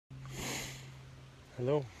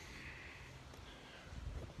Hello.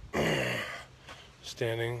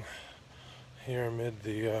 Standing here amid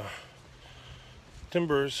the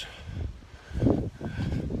timbers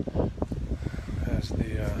as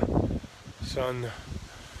the sun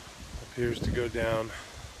appears to go down,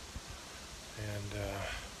 and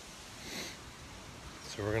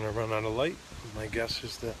so we're going to run out of light. My guess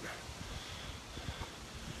is that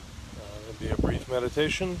there'll be a brief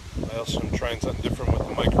meditation. I also am trying something different with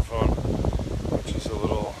the microphone, which is a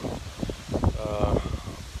little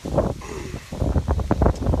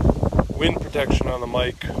wind protection on the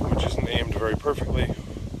mic, which isn't aimed very perfectly,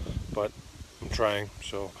 but I'm trying.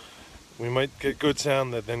 So we might get good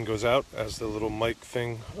sound that then goes out as the little mic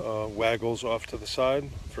thing waggles off to the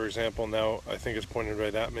side. For example, now I think it's pointed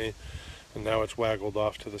right at me, and now it's waggled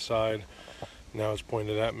off to the side. Now it's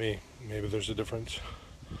pointed at me. Maybe there's a difference.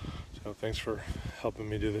 So thanks for helping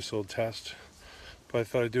me do this little test. But I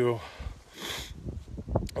thought I'd do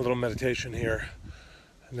a little meditation here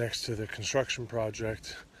next to the construction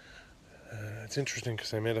project. It's interesting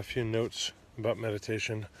because I made a few notes about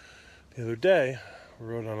meditation the other day. I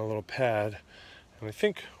wrote on a little pad, and I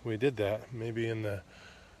think we did that maybe in the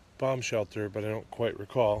bomb shelter, but I don't quite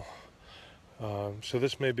recall. So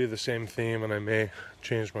this may be the same theme, and I may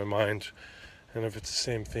change my mind. And if it's the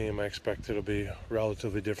same theme, I expect it'll be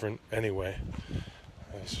relatively different anyway,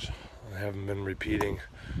 as I haven't been repeating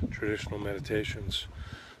traditional meditations.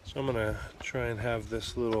 So I'm going to try and have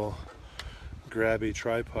this little grabby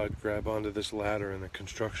tripod grab onto this ladder in the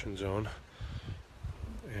construction zone,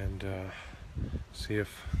 and see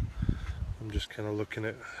if I'm just kind of looking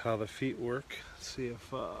at how the feet work. See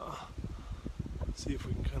if we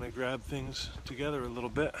can kind of grab things together a little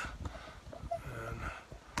bit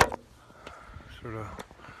and sort of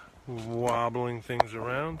wobbling things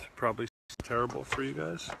around. Probably terrible for you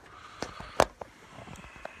guys.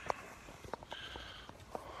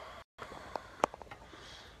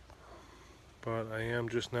 But I am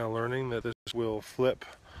just now learning that this will flip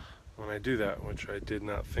when I do that, which I did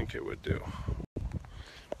not think it would do.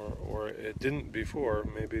 Or it didn't before.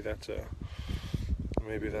 Maybe that's a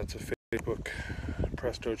Facebook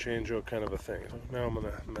presto changeo kind of a thing. So now I'm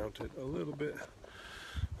gonna mount it a little bit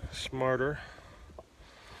smarter,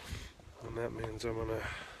 and that means I'm gonna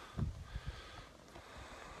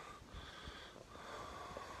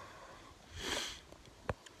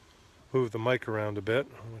move the mic around a bit,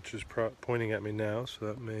 which is pointing at me now, so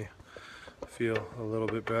that may feel a little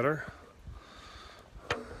bit better.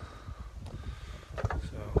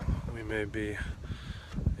 So we may be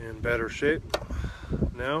in better shape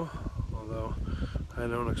now, although I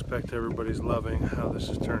don't expect everybody's loving how this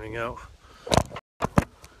is turning out.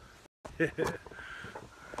 It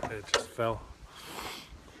just fell.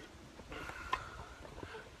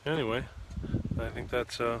 Anyway, I think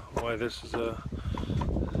that's why this is a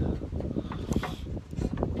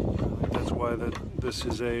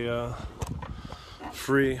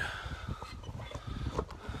free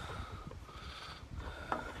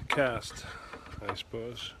cast, I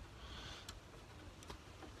suppose.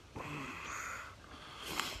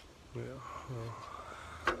 Yeah.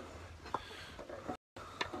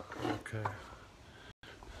 Okay.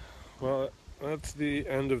 Well, that's the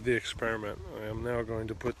end of the experiment. I am now going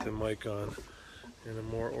to put the mic on in a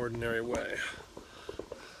more ordinary way.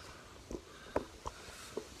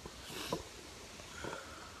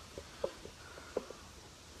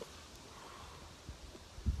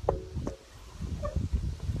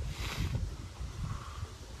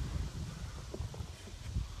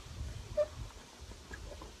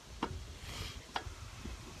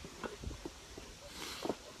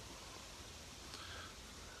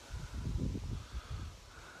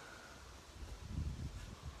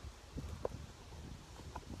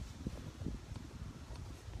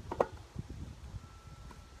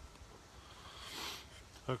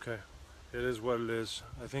 Okay, it is what it is.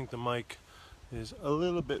 I think the mic is a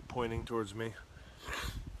little bit pointing towards me.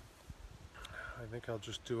 I think I'll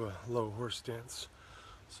just do a low horse stance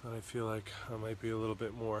so that I feel like I might be a little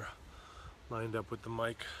bit more lined up with the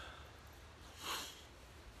mic.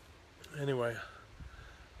 Anyway,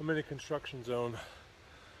 I'm in a construction zone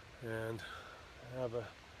and I have a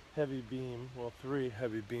heavy beam, well, 3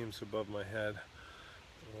 heavy beams above my head,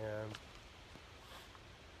 and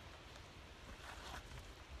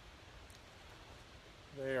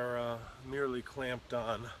they are merely clamped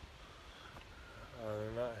on.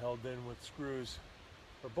 They're not held in with screws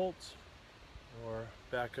or bolts or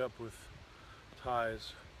back up with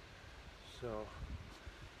ties. So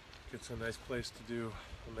it's a nice place to do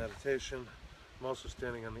a meditation. I'm also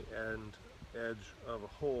standing on the edge of a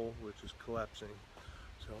hole which is collapsing.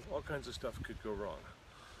 So all kinds of stuff could go wrong.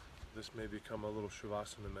 this may become a little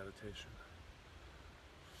Shavasana meditation.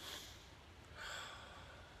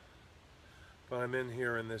 But I'm in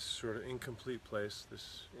here in this sort of incomplete place,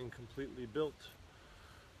 this incompletely built.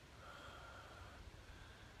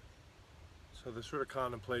 So the sort of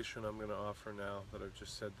contemplation I'm going to offer now that I've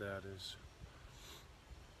just said that is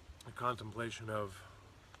a contemplation of,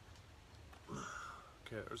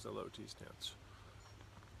 okay, there's the low T stance.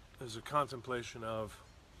 There's a contemplation of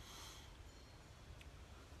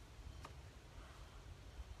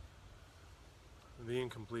the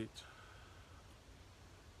incomplete.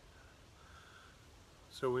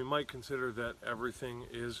 So we might consider that everything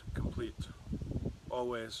is complete,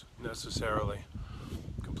 always necessarily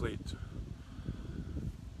complete.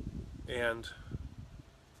 And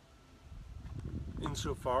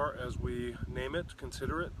insofar as we name it,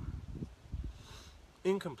 consider it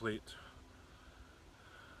incomplete,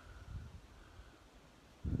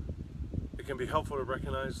 it can be helpful to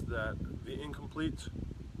recognize that the incomplete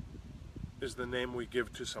is the name we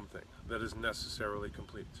give to something that is necessarily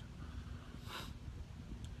complete.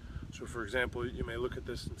 So for example, you may look at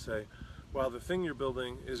this and say, well, the thing you're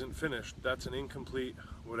building isn't finished, that's an incomplete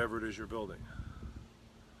whatever it is you're building.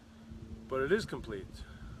 But it is complete.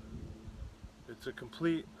 It's a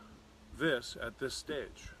complete this at this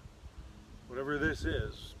stage. Whatever this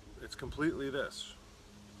is, it's completely this.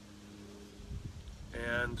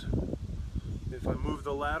 And if I move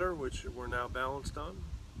the ladder, which we're now balanced on,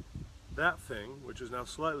 that thing, which is now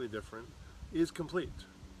slightly different, is complete.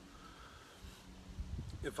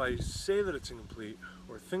 If I say that it's incomplete,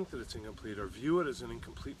 or think that it's incomplete, or view it as an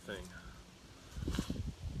incomplete thing,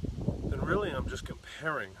 then really I'm just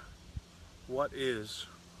comparing what is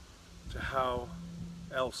to how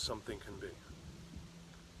else something can be.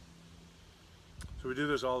 So we do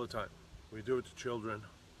this all the time. We do it to children.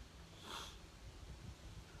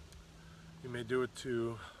 You may do it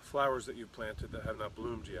to flowers that you've planted that have not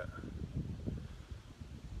bloomed yet.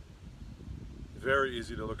 Very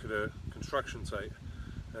easy to look at a construction site,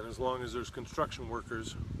 and as long as there's construction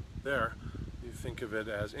workers there, you think of it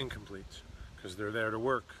as incomplete, because they're there to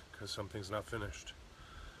work, because something's not finished.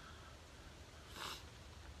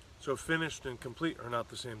 So finished and complete are not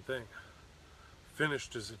the same thing.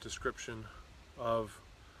 Finished is a description of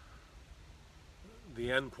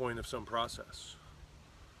the end point of some process.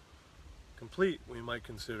 Complete, we might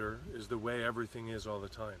consider, is the way everything is all the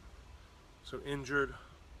time. So injured,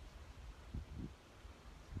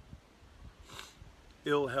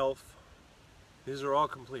 ill health, these are all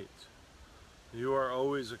complete. You are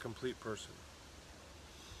always a complete person.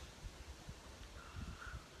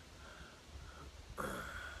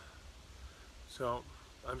 So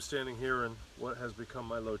I'm standing here in what has become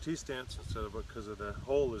my low T stance instead of because of the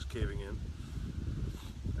hole is caving in.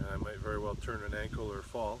 And I might very well turn an ankle or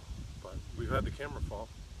fall, but we've had the camera fall.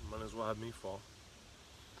 Might as well have me fall.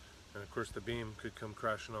 And of course the beam could come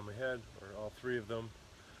crashing on my head, or all three of them,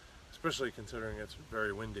 especially considering it's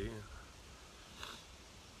very windy.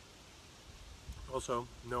 Also,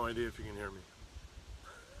 no idea if you can hear me.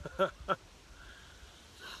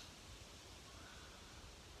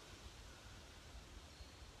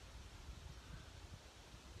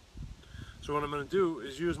 So what I'm going to do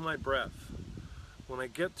is use my breath. When I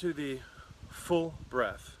get to the full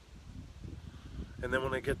breath, and then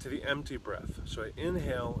when I get to the empty breath. So I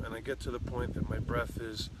inhale and I get to the point that my breath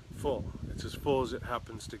is full. It's as full as it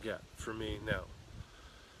happens to get for me now.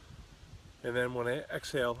 And then when I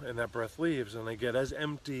exhale and that breath leaves, and I get as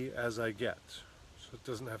empty as I get. So it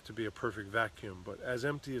doesn't have to be a perfect vacuum, but as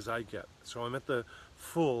empty as I get. So I'm at the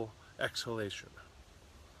full exhalation.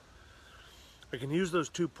 I can use those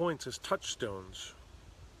 2 points as touchstones.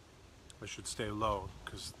 I should stay low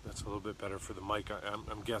because that's a little bit better for the mic,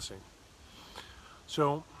 I'm guessing.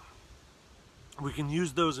 So we can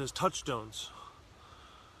use those as touchstones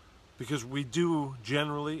because we do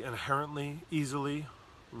generally, inherently, easily,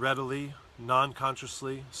 readily,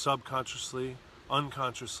 non-consciously, subconsciously,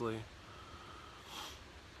 unconsciously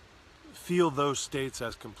feel those states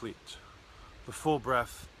as complete. The full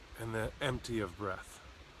breath and the empty of breath.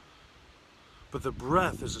 But the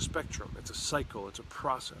breath is a spectrum, it's a cycle, it's a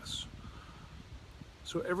process.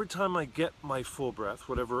 So every time I get my full breath,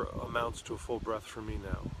 whatever amounts to a full breath for me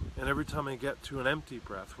now, and every time I get to an empty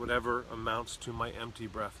breath, whatever amounts to my empty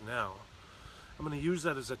breath now, I'm going to use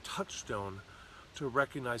that as a touchstone to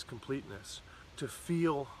recognize completeness, to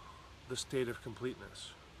feel the state of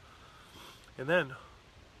completeness. And then,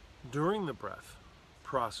 during the breath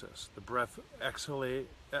process, the breath exhaling,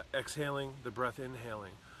 the breath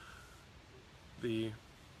inhaling,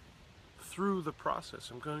 through the process,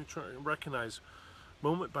 I'm going to try and recognize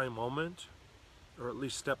moment by moment, or at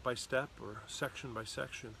least step by step, or section by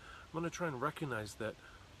section, I'm going to try and recognize that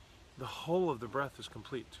the whole of the breath is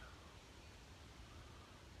complete.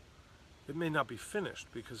 It may not be finished,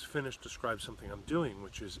 because finished describes something I'm doing,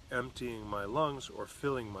 which is emptying my lungs or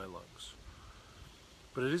filling my lungs.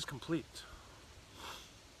 But it is complete.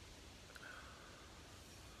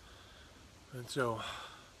 And so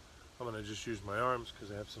I'm going to just use my arms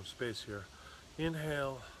because I have some space here.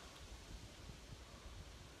 Inhale.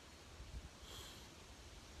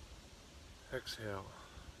 Exhale.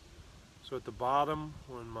 So at the bottom,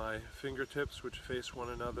 when my fingertips, which face one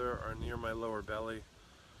another, are near my lower belly,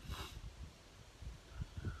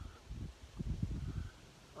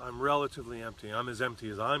 I'm relatively empty. I'm as empty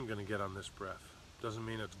as I'm going to get on this breath. Doesn't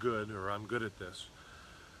mean it's good or I'm good at this.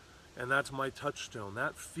 And that's my touchstone.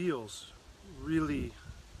 That feels really,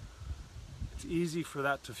 it's easy for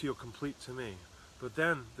that to feel complete to me. But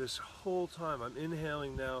then this whole time, I'm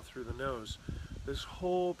inhaling now through the nose, this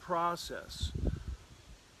whole process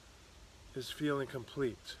is feeling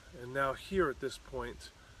complete. And now here at this point,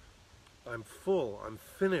 I'm full, I'm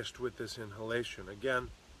finished with this inhalation. Again,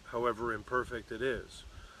 however imperfect it is.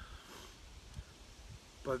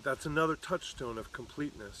 But that's another touchstone of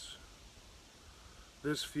completeness.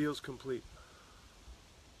 This feels complete.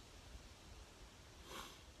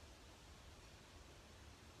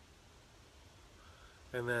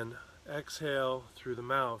 And then exhale through the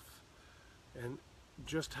mouth, and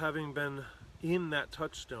just having been in that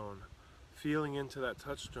touchstone, feeling into that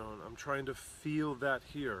touchstone, I'm trying to feel that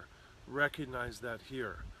here, recognize that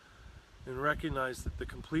here, and recognize that the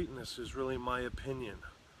completeness is really my opinion,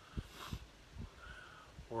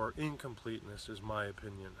 or incompleteness is my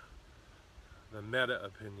opinion. The meta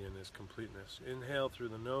opinion is completeness. Inhale through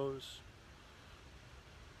the nose,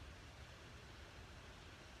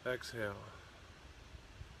 exhale.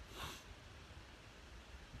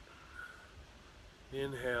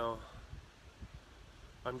 Inhale.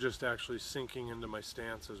 I'm just actually sinking into my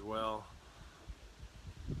stance as well.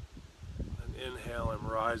 And inhale, I'm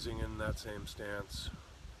rising in that same stance.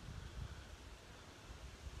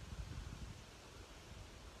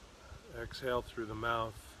 Exhale through the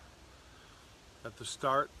mouth. At the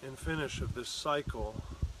start and finish of this cycle,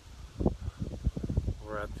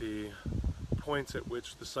 or at the points at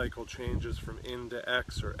which the cycle changes from in to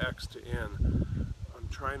X or X to in, I'm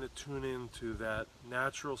trying to tune into that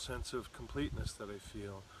natural sense of completeness that I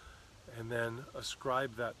feel, and then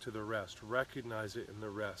ascribe that to the rest, recognize it in the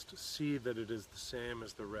rest, see that it is the same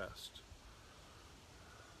as the rest.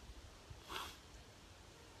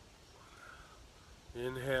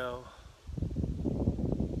 Inhale,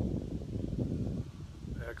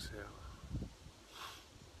 exhale.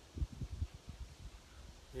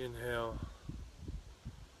 Inhale,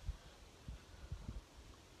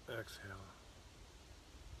 exhale.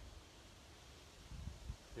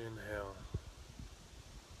 Inhale,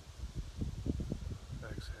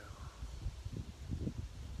 exhale.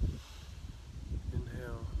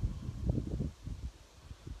 Inhale,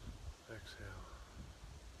 exhale.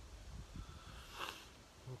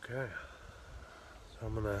 Okay, so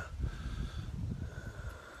I'm gonna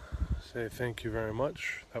say thank you very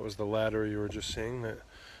much. That was the ladder you were just seeing that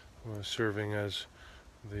was serving as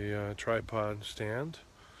the tripod stand,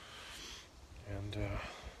 and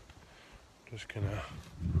just gonna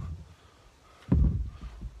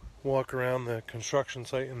walk around the construction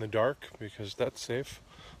site in the dark because that's safe.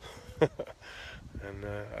 And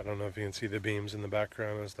I don't know if you can see the beams in the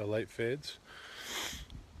background as the light fades,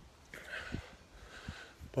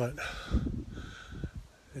 but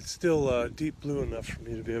it's still deep blue enough for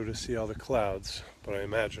me to be able to see all the clouds, but I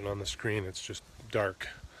imagine on the screen it's just dark.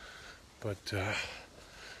 But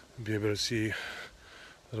be able to see a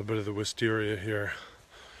little bit of the wisteria here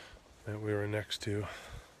that we were next to,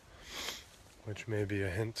 which may be a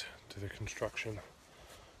hint to the construction.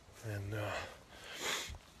 And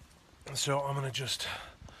so I'm going to just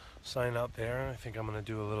sign out there. I think I'm going to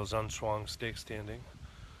do a little Zhuang stake standing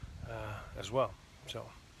as well. So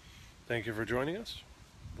thank you for joining us.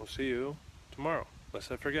 We'll see you tomorrow,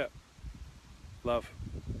 lest I forget. Love.